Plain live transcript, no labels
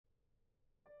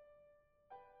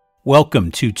Welcome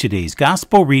to today's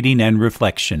Gospel reading and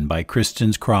reflection by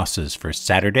Kristin's Crosses for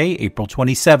Saturday, April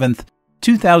 27th,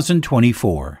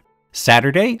 2024,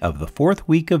 Saturday of the fourth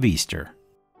week of Easter.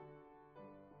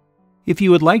 If you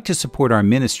would like to support our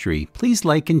ministry, please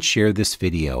like and share this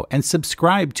video and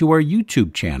subscribe to our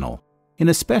YouTube channel. In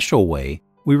a special way,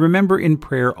 we remember in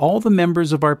prayer all the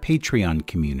members of our Patreon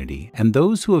community and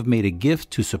those who have made a gift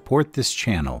to support this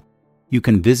channel. You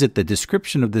can visit the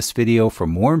description of this video for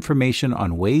more information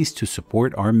on ways to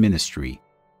support our ministry.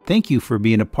 Thank you for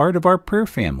being a part of our prayer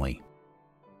family.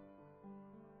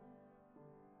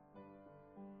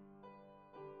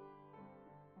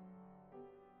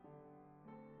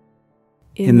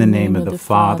 In the name of the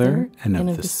Father, and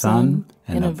of the Son,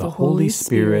 and of the Holy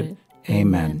Spirit.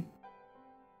 Amen.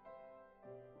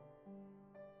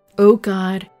 O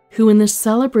God, who in the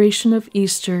celebration of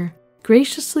Easter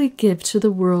graciously give to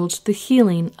the world the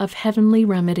healing of heavenly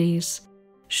remedies,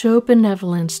 show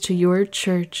benevolence to your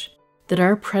Church, that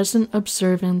our present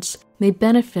observance may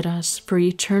benefit us for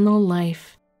eternal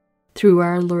life. Through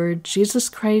our Lord Jesus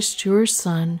Christ, your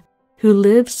Son, who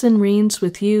lives and reigns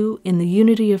with you in the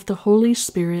unity of the Holy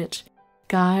Spirit,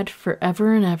 God,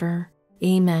 forever and ever.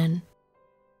 Amen.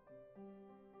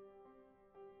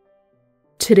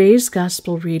 Today's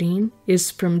Gospel reading is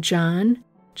from John,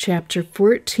 Chapter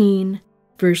 14,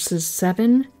 verses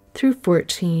 7 through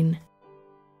 14.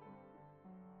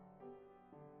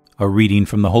 A reading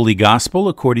from the Holy Gospel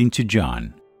according to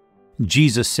John.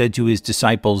 Jesus said to his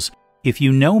disciples, "If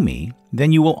you know me,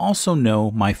 then you will also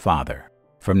know my Father.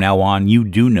 From now on you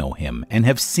do know him and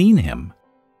have seen him."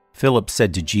 Philip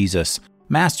said to Jesus,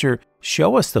 "Master,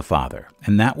 show us the Father,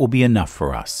 and that will be enough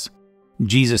for us."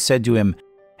 Jesus said to him,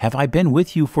 "Have I been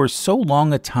with you for so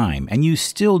long a time, and you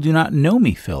still do not know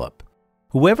me, Philip?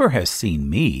 Whoever has seen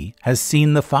me has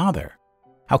seen the Father.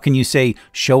 How can you say,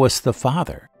 'Show us the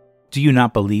Father'? Do you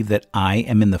not believe that I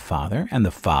am in the Father, and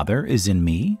the Father is in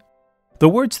me? The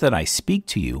words that I speak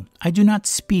to you, I do not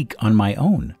speak on my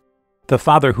own. The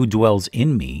Father who dwells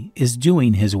in me is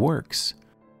doing his works.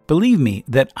 Believe me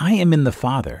that I am in the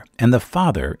Father, and the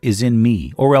Father is in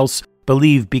me, or else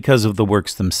believe because of the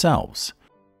works themselves.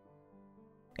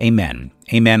 Amen.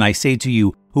 Amen, I say to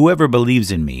you, whoever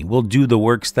believes in me will do the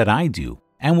works that I do,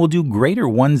 and will do greater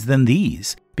ones than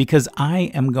these, because I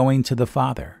am going to the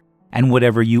Father. And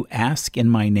whatever you ask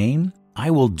in my name, I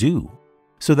will do,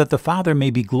 so that the Father may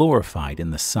be glorified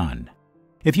in the Son.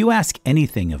 If you ask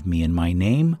anything of me in my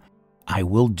name, I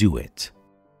will do it."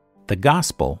 The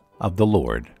Gospel of the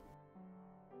Lord.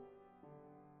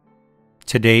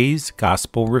 Today's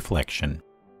Gospel reflection.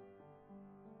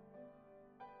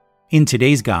 In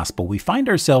today's Gospel, we find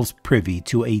ourselves privy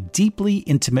to a deeply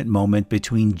intimate moment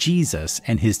between Jesus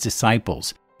and his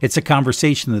disciples. It's a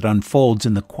conversation that unfolds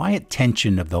in the quiet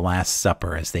tension of the Last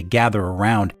Supper as they gather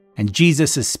around, and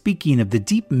Jesus is speaking of the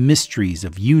deep mysteries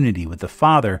of unity with the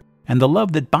Father and the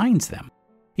love that binds them.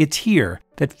 It's here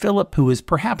that Philip, who is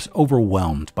perhaps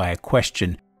overwhelmed by a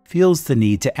question, feels the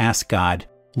need to ask God,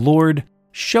 "Lord,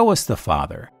 show us the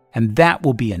Father, and that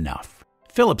will be enough."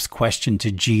 Philip's question to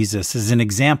Jesus is an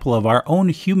example of our own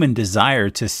human desire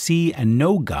to see and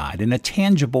know God in a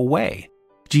tangible way.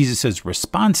 Jesus'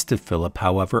 response to Philip,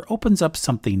 however, opens up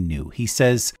something new. He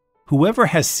says, "Whoever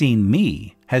has seen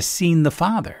me has seen the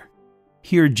Father."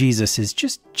 Here Jesus is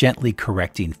just gently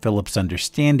correcting Philip's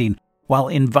understanding while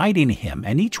inviting him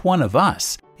and each one of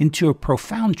us into a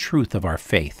profound truth of our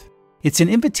faith. It's an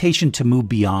invitation to move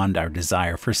beyond our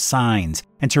desire for signs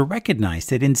and to recognize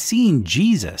that in seeing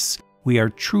Jesus, we are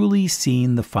truly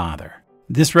seeing the Father.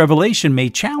 This revelation may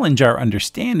challenge our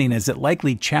understanding as it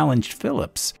likely challenged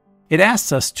Philip's. It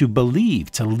asks us to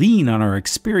believe, to lean on our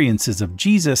experiences of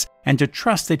Jesus, and to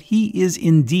trust that he is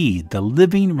indeed the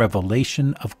living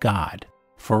revelation of God.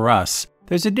 For us,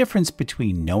 there's a difference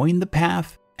between knowing the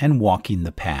path and walking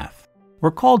the path.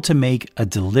 We're called to make a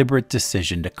deliberate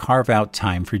decision to carve out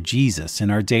time for Jesus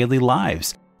in our daily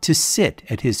lives, to sit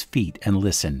at his feet and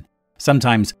listen.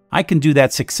 Sometimes I can do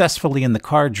that successfully in the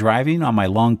car driving on my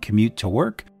long commute to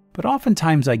work, but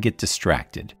oftentimes I get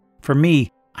distracted. For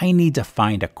me, I need to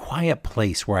find a quiet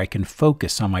place where I can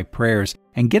focus on my prayers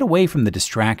and get away from the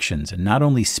distractions and not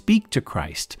only speak to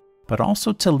Christ, but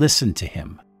also to listen to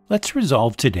him. Let's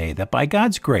resolve today that by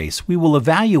God's grace, we will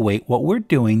evaluate what we're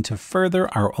doing to further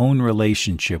our own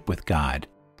relationship with God.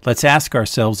 Let's ask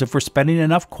ourselves if we're spending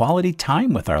enough quality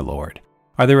time with our Lord.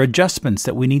 Are there adjustments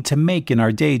that we need to make in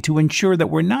our day to ensure that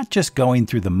we're not just going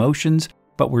through the motions,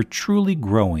 but we're truly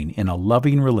growing in a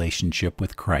loving relationship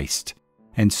with Christ?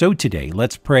 And so today,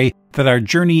 let's pray that our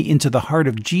journey into the heart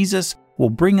of Jesus will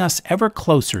bring us ever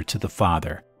closer to the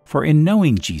Father. For in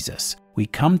knowing Jesus, we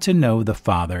come to know the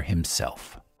Father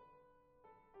himself.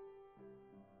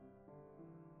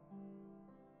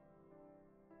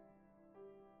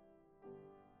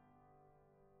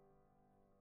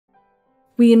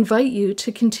 We invite you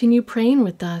to continue praying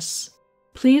with us.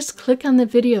 Please click on the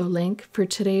video link for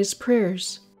today's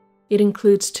prayers. It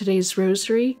includes today's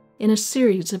rosary in a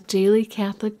series of daily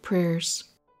Catholic prayers.